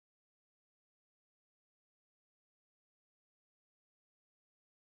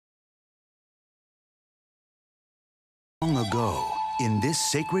ago, in this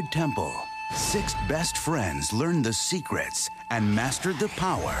sacred temple, 6 best friends learned the secrets and mastered the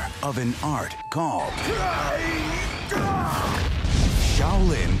power of an art called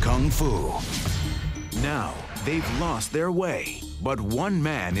Shaolin Kung Fu. Now, they've lost their way, but one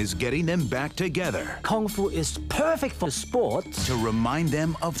man is getting them back together. Kung Fu is perfect for sports. To remind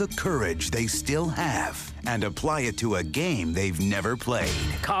them of the courage they still have and apply it to a game they've never played.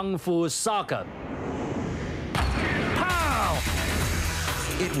 Kung Fu Soccer. Pow!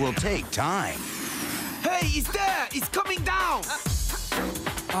 It will take time. Hey, it's there! It's coming down!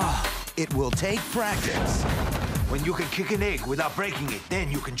 It will take practice. When you can kick an egg without breaking it,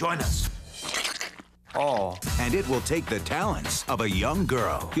 then you can join us. Oh. And it will take the talents of a young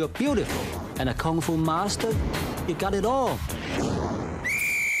girl. You're beautiful. And a Kung Fu master, you got it all.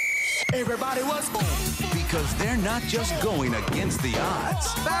 Everybody was born. Because they're not just going against the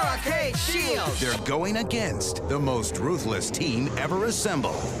odds. Barricade shield! They're going against the most ruthless team ever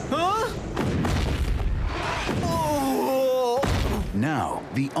assembled. Huh? Oh. Now,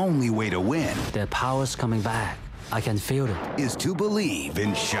 the only way to win Their power's coming back. I can feel it. is to believe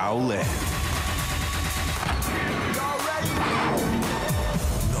in Shaolin. Y'all ready?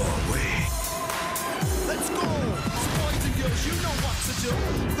 No way. Let's go! Boys and girls, you know what to do.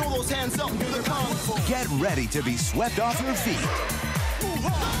 Throw those hands up, do the kung fu. Get ready to be swept off your feet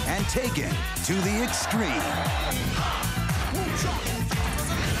and taken to the extreme.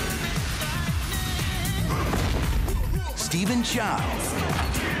 Stephen Chow,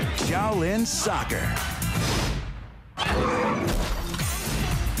 Shaolin Soccer.